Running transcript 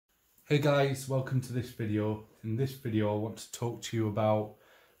Hey guys, welcome to this video. In this video I want to talk to you about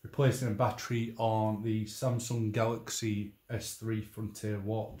replacing a battery on the Samsung Galaxy S3 Frontier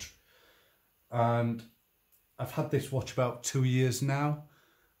watch. And I've had this watch about 2 years now,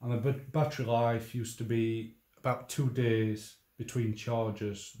 and the battery life used to be about 2 days between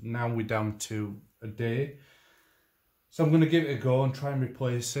charges. Now we're down to a day. So I'm going to give it a go and try and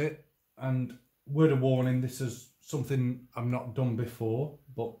replace it. And word of warning, this is something I've not done before,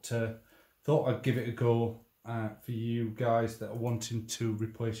 but thought I'd give it a go for you guys that are wanting to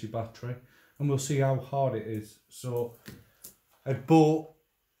replace your battery, and we'll see how hard it is. So I bought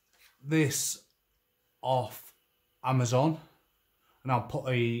this off Amazon, and I'll put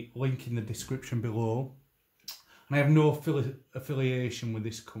a link in the description below. And I have no affiliation with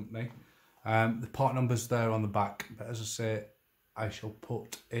this company. The part number's there on the back, but as I say, I shall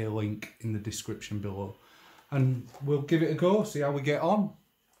put a link in the description below, and we'll give it a go, see how we get on.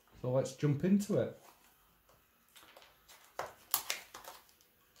 So let's jump into it.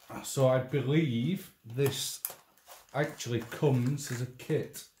 So I believe this actually comes as a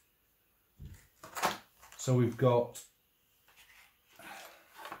kit. So we've got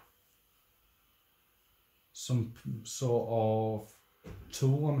some sort of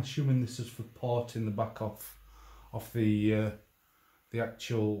tool. I'm assuming this is for parting the back off the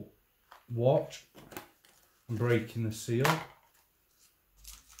actual watch and breaking the seal.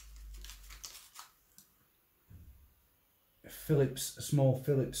 A small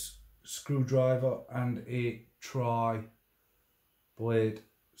Phillips screwdriver and a tri-blade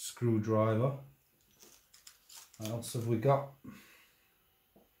screwdriver. What else have we got?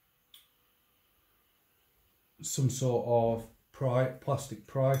 Some sort of plastic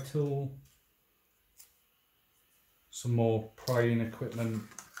pry tool, some more prying equipment,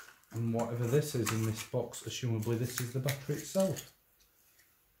 and whatever this is in this box, assumably this is the battery itself.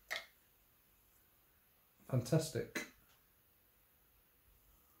 Fantastic.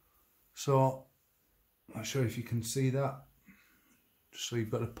 So, I'm not sure if you can see that, just so you've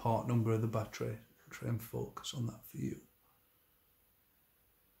got a part number of the battery. I'll try and focus on that for you.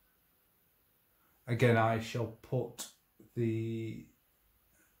 Again, I shall put the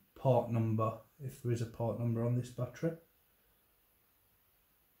part number, if there is a part number on this battery.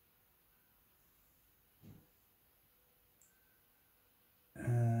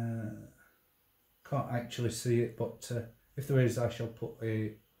 Can't actually see it, but if there is, I shall put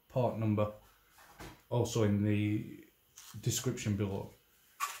a part number also in the description below.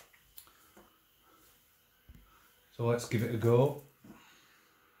 So let's give it a go.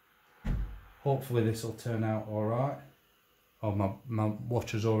 Hopefully this will turn out alright. Oh, my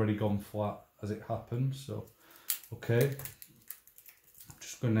watch has already gone flat as it happens, so okay. I'm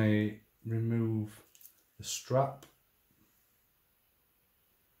just going to remove the strap.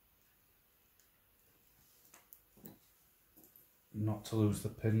 Not to lose the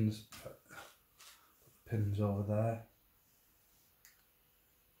pins, but put the pins over there.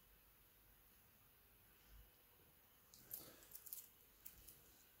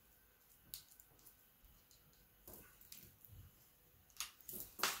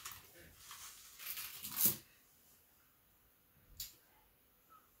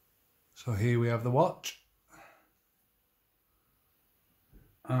 So here we have the watch,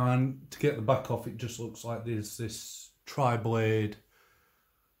 and to get the back off, it just looks like there's this tri-blade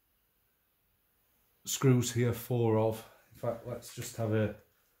screws here, 4 of. In fact, let's just have a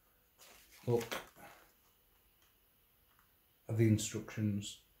look at the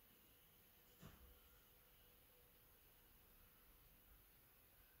instructions.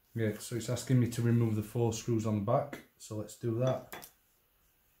 Yeah, so it's asking me to remove the 4 screws on the back, so let's do that.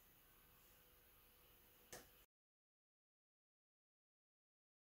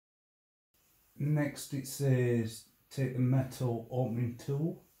 Next it says take the metal opening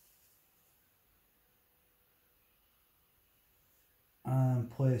tool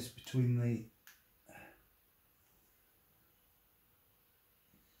and place between the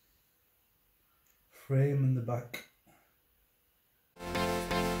frame and the back.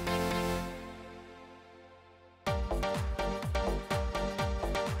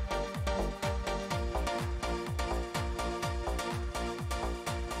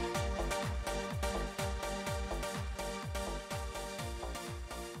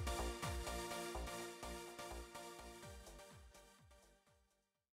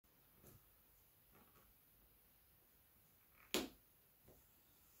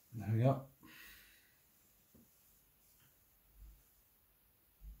 There we go.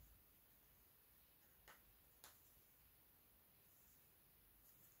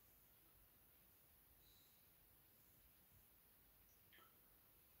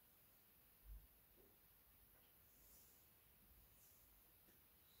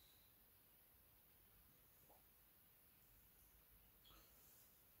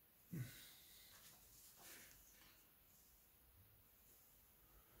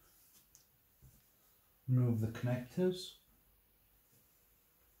 remove the connectors.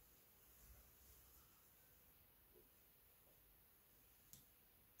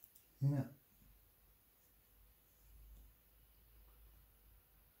 Yeah.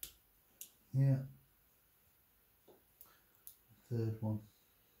 Yeah. Third one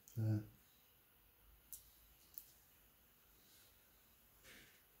there.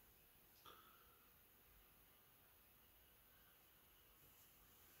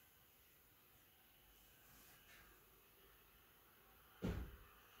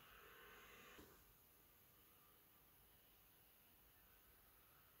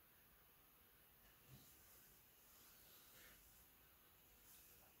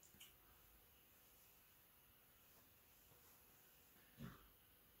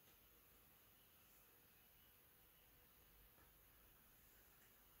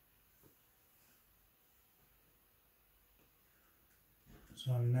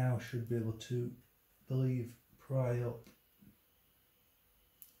 So I now should be able to, pry up.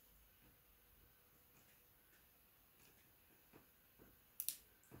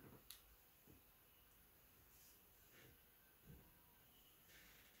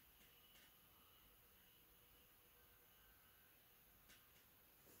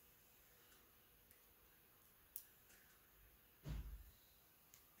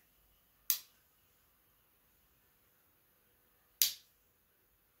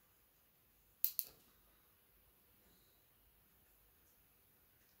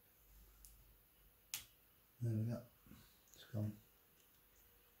 There we go. It's gone.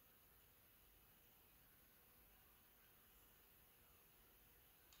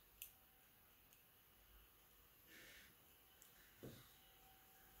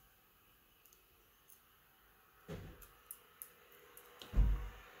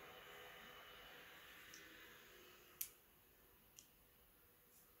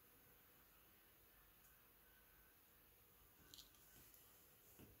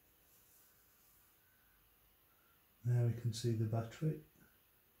 There we can see the battery.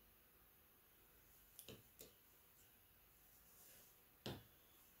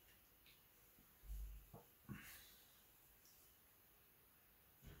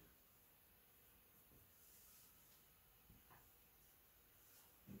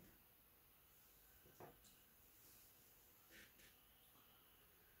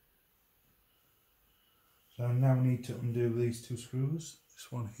 So I now need to undo these two screws.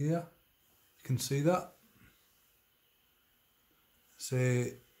 This one here, you can see that.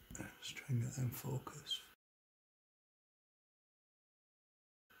 Say, let's try and get that in focus.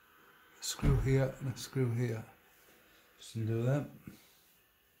 A screw here and a screw here. Just undo them.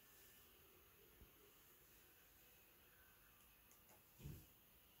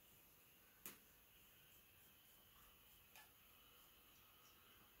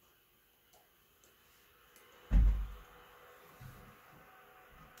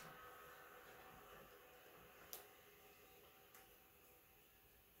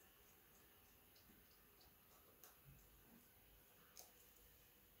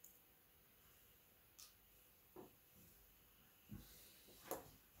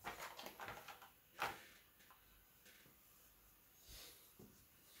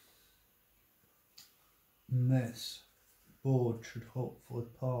 And this board should hopefully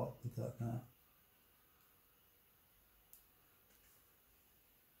part with that now.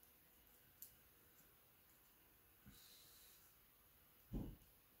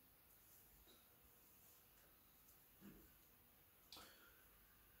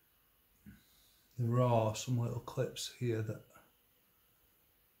 There are some little clips here that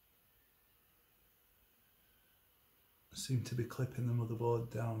seem to be clipping the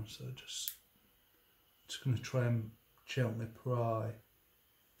motherboard down, so just going to try and gently pry.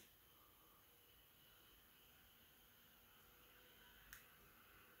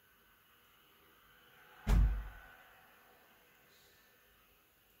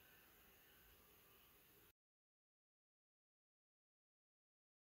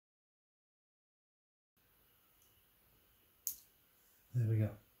 There we go.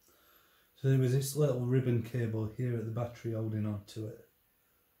 So there was this little ribbon cable here at the battery holding on to it.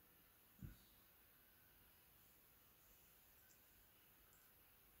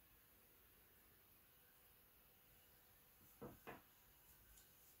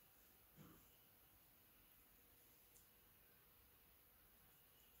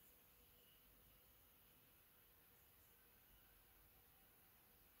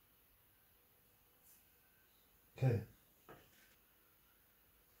 Okay.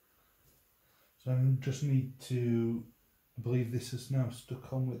 So I just need to, I believe this is now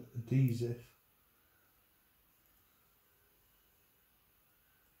stuck on with adhesive.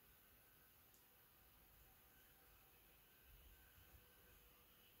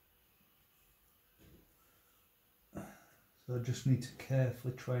 So I just need to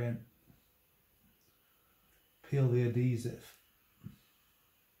carefully try and peel the adhesive.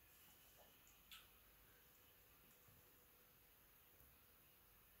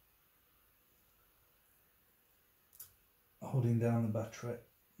 Holding down the battery.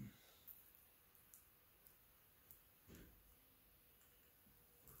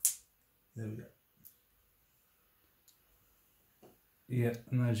 There we go. Yeah,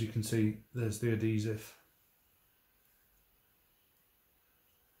 and as you can see, there's the adhesive.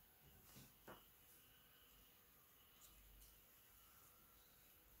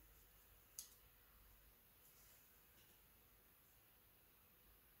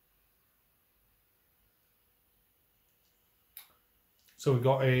 So we've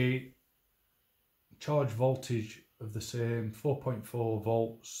got a charge voltage of the same 4.4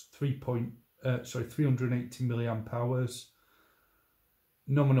 volts, 380 milliamp hours.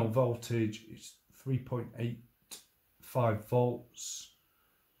 Nominal voltage is 3.85 volts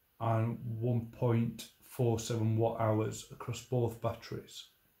and 1.47 watt hours across both batteries.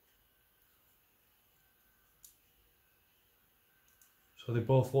 So they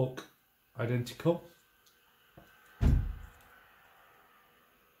both look identical.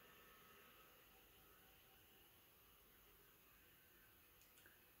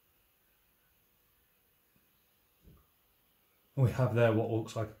 We have there what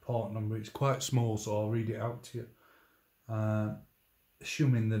looks like a part number. It's quite small, so I'll read it out to you.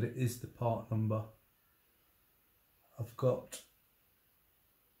 Assuming that it is the part number, I've got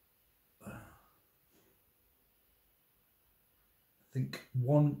I think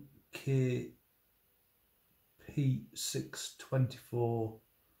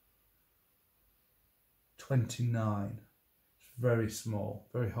 1KP62429. It's very small,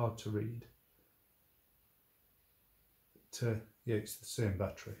 very hard to read. Yeah, it's the same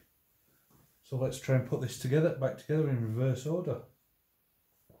battery. So let's try and put this back together in reverse order.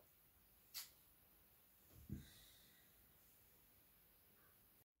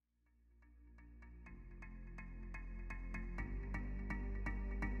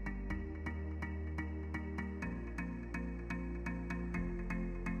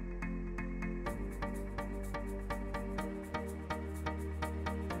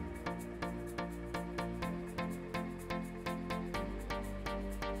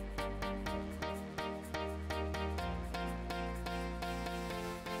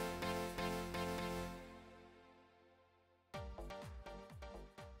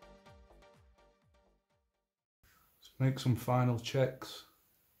 Make some final checks.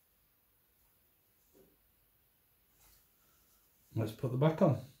 Let's put the back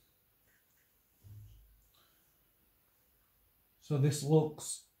on. So this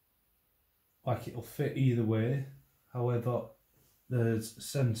looks like it'll fit either way. However, there's a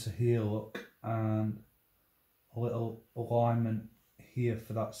sensor here, look, and a little alignment here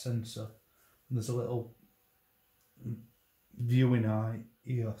for that sensor. And there's a little viewing eye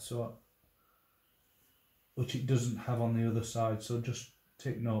here, so which it doesn't have on the other side, so just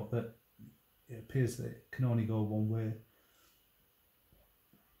take note that it appears that it can only go one way.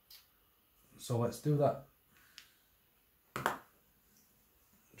 So let's do that.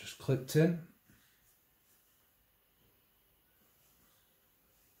 Just clipped in.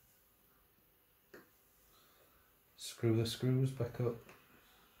 Screw the screws back up.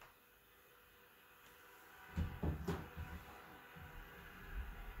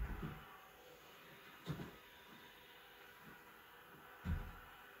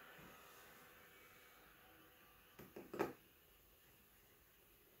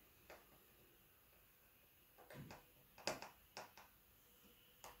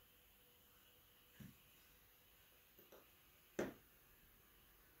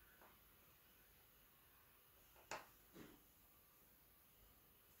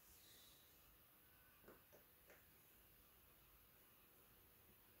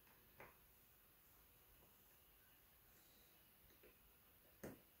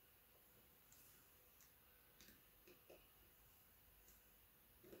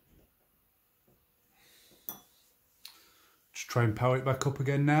 Just try and power it back up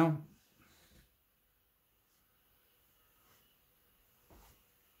again now.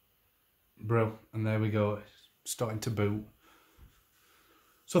 Bro, and there we go, it's starting to boot.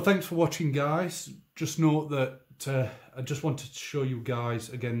 So thanks for watching, guys. Just note that I just wanted to show you guys,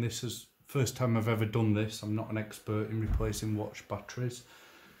 again, this is the first time I've ever done this. I'm not an expert in replacing watch batteries.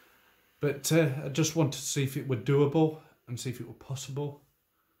 But I just wanted to see if it were doable and see if it were possible.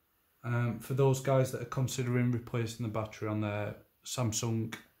 For those guys that are considering replacing the battery on their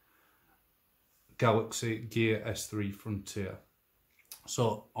Samsung Galaxy Gear S3 Frontier.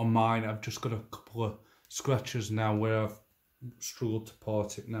 So on mine, I've just got a couple of scratches now where I've struggled to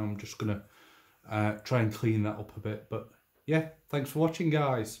port it. Now I'm just going to try and clean that up a bit. But yeah, thanks for watching,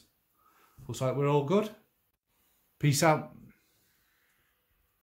 guys. Looks like we're all good. Peace out.